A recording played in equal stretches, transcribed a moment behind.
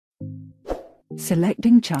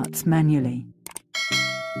Selecting charts manually.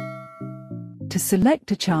 To select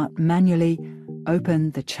a chart manually, open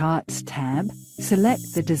the Charts tab,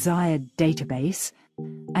 select the desired database,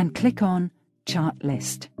 and click on Chart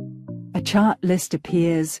List. A chart list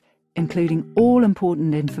appears, including all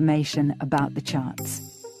important information about the charts.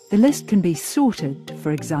 The list can be sorted,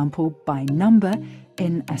 for example, by number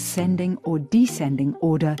in ascending or descending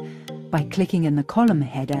order by clicking in the column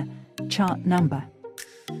header, Chart Number.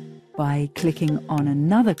 By clicking on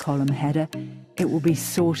another column header, it will be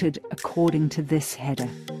sorted according to this header.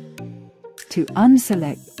 To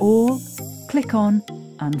unselect all, click on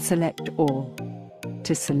Unselect All.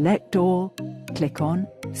 To select all, click on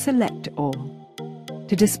Select All.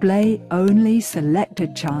 To display only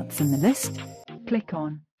selected charts in the list, click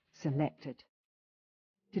on Selected.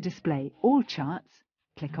 To display all charts,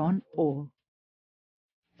 click on All.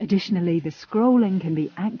 Additionally, the scrolling can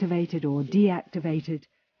be activated or deactivated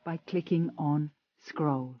by clicking on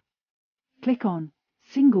Scroll. Click on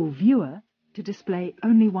Single Viewer to display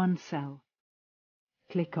only one cell.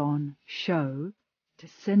 Click on Show to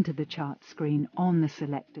center the chart screen on the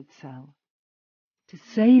selected cell. To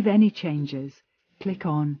save any changes, click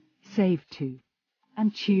on Save To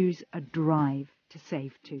and choose a drive to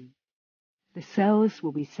save to. The cells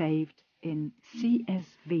will be saved in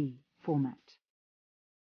CSV format.